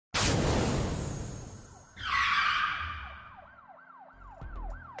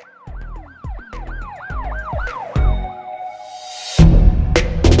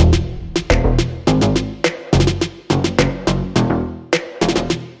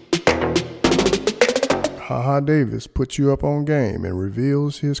HaHa Davis puts you up on game and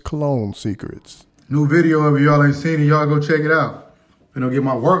reveals his cologne secrets. New video of it. Y'all ain't seen it. Y'all go check it out. Finna get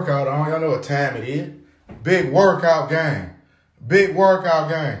my workout on. Y'all know what time it is. Big workout game. Big workout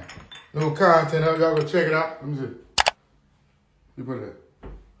game. Little content up. Y'all go check it out. Let me see. You put it at.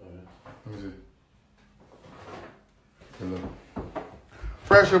 Let me see.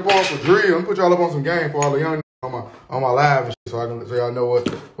 Fresh up on for drill. I'm put y'all up on some game for all the young on my live and shit, so y'all know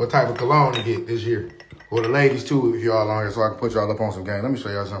what type of cologne to get this year. Or the ladies too, if y'all on here, so I can put y'all up on some game. Let me show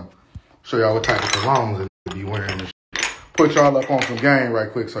y'all something. Show y'all what type of colognes that be wearing and shit. Put y'all up on some game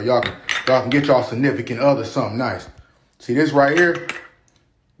right quick so y'all can get y'all significant other something nice. See this right here?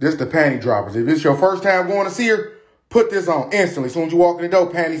 This the panty droppers. If it's your first time going to see her, put this on instantly. As soon as you walk in the door,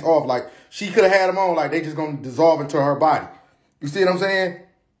 panties off. Like she could have had them on, like they just gonna dissolve into her body. You see what I'm saying?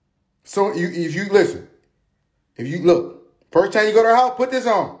 So if you listen, if you look, first time you go to her house, put this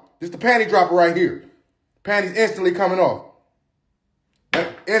on. This the panty dropper right here. Panties instantly coming off.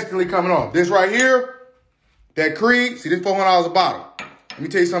 Instantly coming off. This right here, that Creed, see this $400 a bottle. Let me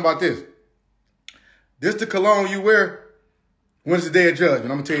tell you something about this. This the cologne you wear when it's the day of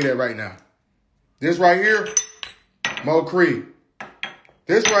judgment. I'm gonna tell you that right now. This right here, Mo Creed.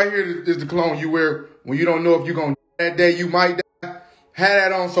 This right here is the cologne you wear when you don't know if you're gonna die that day, you might die. Have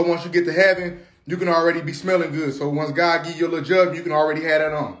that on so once you get to heaven, you can already be smelling good. So once God give you a little judgment, you can already have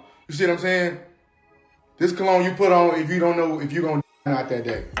that on. You see what I'm saying? This cologne you put on if you don't know if you're gonna die not that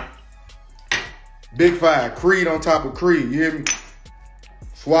day. Big Five, Creed on top of Creed, you hear me?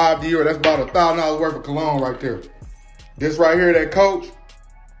 Suave Dior, that's about $1,000 worth of cologne right there. This right here, that Coach.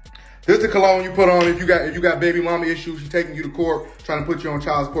 This the cologne you put on if you got baby mama issues, she's taking you to court, trying to put you on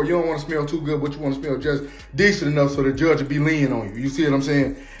child support. You don't want to smell too good, but you want to smell just decent enough so the judge will be leaning on you. You see what I'm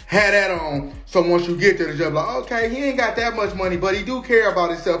saying? Have that on, so once you get there, the judge be like, okay, he ain't got that much money, but he do care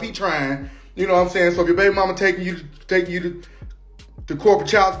about himself. He trying. You know what I'm saying? So if your baby mama taking you to corporate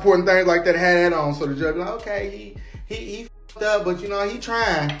child support and things like that, have that on, so the judge be like, okay, he f***ed up, but you know, he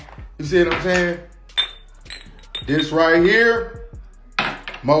trying. You see what I'm saying? This right here,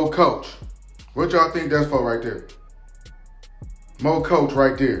 Mo Coach. What y'all think that's for right there? Mo Coach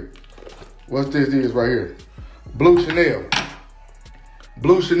right there. What's this is right here? Blue Chanel.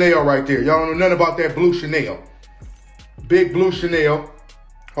 Blue Chanel right there. Y'all don't know nothing about that Blue Chanel. Big Blue Chanel.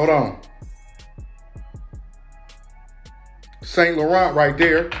 Hold on. Saint Laurent right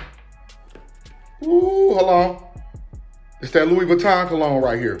there. Ooh, hold on. It's that Louis Vuitton cologne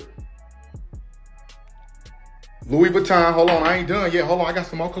right here. Louis Vuitton, hold on, I ain't done yet. Hold on, I got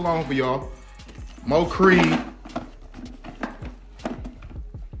some more cologne for y'all. Mo Creed.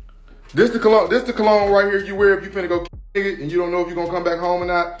 This the cologne right here you wear if you finna go kick it and you don't know if you're gonna come back home or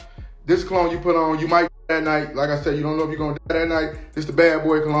not. This cologne you put on, you might die that night. Like I said, you don't know if you're gonna die that night. This the bad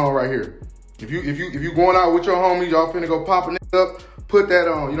boy cologne right here. If you going out with your homies, y'all finna go pop a nigga up, put that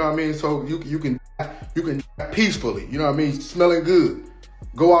on, you know what I mean? So you can die peacefully, you know what I mean? Smelling good.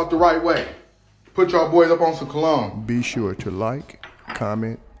 Go out the right way. Put y'all boys up on some cologne. Be sure to like,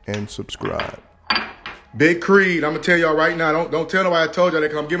 comment, and subscribe. Big Creed, I'm gonna tell y'all right now. Don't tell nobody I told y'all that,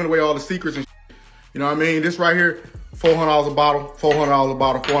 because I'm giving away all the secrets and shit. You know what I mean? This right here, $400 a bottle, $400 a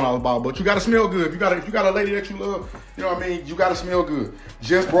bottle, $400 a bottle. But you gotta smell good. If you got a lady that you love, you know what I mean? You gotta smell good.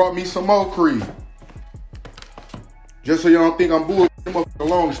 Just brought me some more Creed. Just so y'all don't think I'm bullshitting them motherfuckers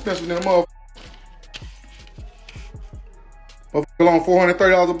alone, expensive than a motherfucker. Motherfucker alone,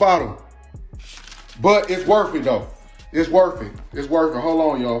 $430 a bottle. But it's worth it though. It's worth it. It's worth it. Hold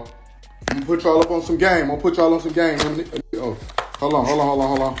on, y'all. I'm gonna put y'all up on some game. I'm gonna put y'all on some game. Oh, hold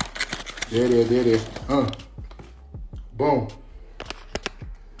on. There it is. Boom.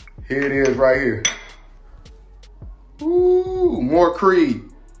 Here it is right here. Ooh, more Creed.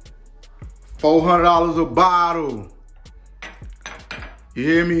 $400 a bottle. You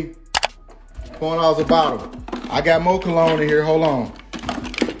hear me? $400 a bottle. I got more cologne in here. Hold on.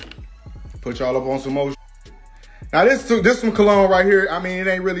 Put y'all up on some more. Now this some cologne right here. I mean, it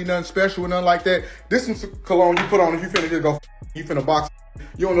ain't really nothing special or nothing like that. This is some cologne you put on if you finna just go. You finna box.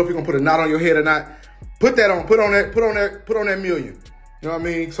 You don't know if you're gonna put a knot on your head or not. Put that on. Put on that million. You know what I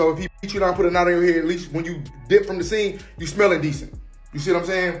mean? So if he beat you down, put a knot on your head. At least when you dip from the scene, you smelling decent. You see what I'm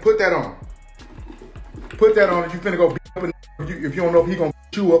saying? Put that on. Put that on if you finna go beat up. If you don't know if he gonna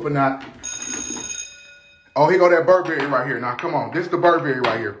beat you up or not. Oh, here go that Burberry right here. Now come on, this the Burberry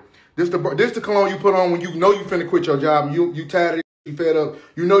right here. This the cologne you put on when you know you finna quit your job and you tired of it, you fed up.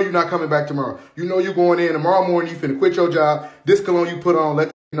 You know you're not coming back tomorrow. You know you're going in tomorrow morning, you finna quit your job. This cologne you put on,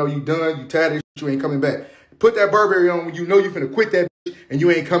 let you know you done, you tired of it, you ain't coming back. Put that Burberry on when you know you finna quit that bitch and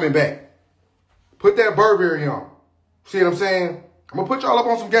you ain't coming back. Put that Burberry on. See what I'm saying? I'm gonna put y'all up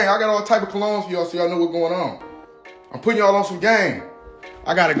on some game. I got all type of colognes for y'all so y'all know what's going on. I'm putting y'all on some game.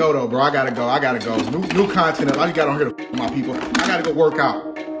 I gotta go though, bro. I gotta go. New content. I just got on here to f my people. I gotta go work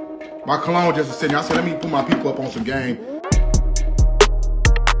out. My cologne just was sitting. I said, let me put my people up on some game.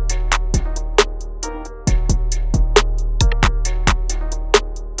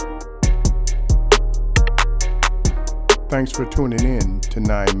 Thanks for tuning in to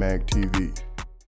 9 Mag TV.